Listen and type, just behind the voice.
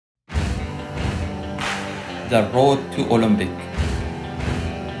The road to Olympic.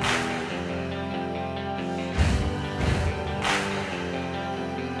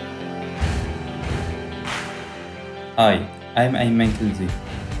 Hi, I'm Ayman Klzie.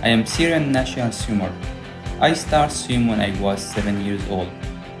 I am Syrian national swimmer. I started swim when I was 7 years old.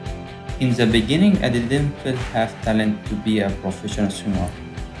 In the beginning, I didn't feel have talent to be a professional swimmer,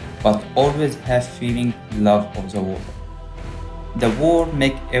 but always have feeling love of the water. The war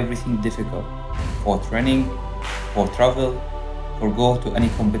make everything difficult, for training, for travel, for go to any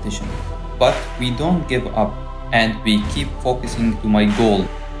competition. But we don't give up and we keep focusing to my goal,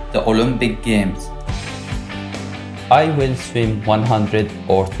 the Olympic Games. I will swim 100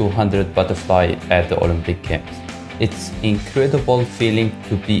 or 200 butterfly at the Olympic Games. It's incredible feeling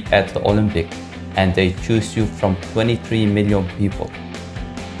to be at the Olympic and they choose you from 23 million people.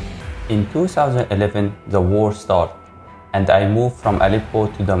 In 2011, the war started and I moved from Aleppo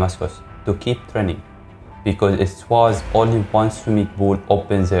to Damascus to keep training because it was only one swimming pool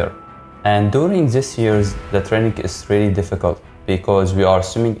open there. And during these years, the training is really difficult because we are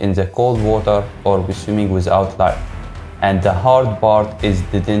swimming in the cold water or we're swimming without light. And the hard part is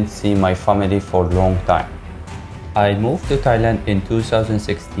didn't see my family for a long time. I moved to Thailand in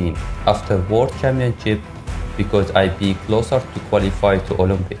 2016 after World Championship because I be closer to qualify to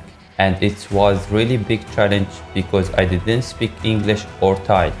Olympic. And it was really big challenge because I didn't speak English or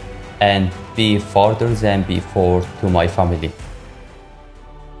Thai and be farther than before to my family.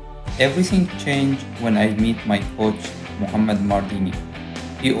 Everything changed when I meet my coach Muhammad Mardini.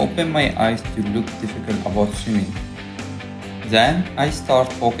 He opened my eyes to look difficult about swimming. Then I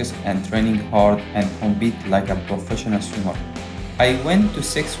start focus and training hard and compete like a professional swimmer. I went to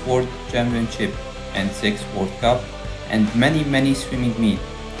 6 World Championship and 6 World Cup and many swimming meets.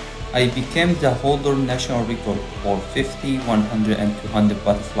 I became the holder national record for 50, 100 and 200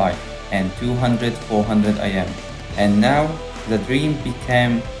 butterfly and 200, 400 IM. And now the dream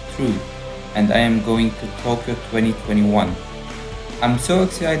became true and I am going to Tokyo 2021. I'm so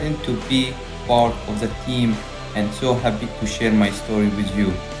excited to be part of the team and so happy to share my story with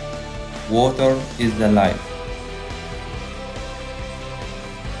you. Water is the life.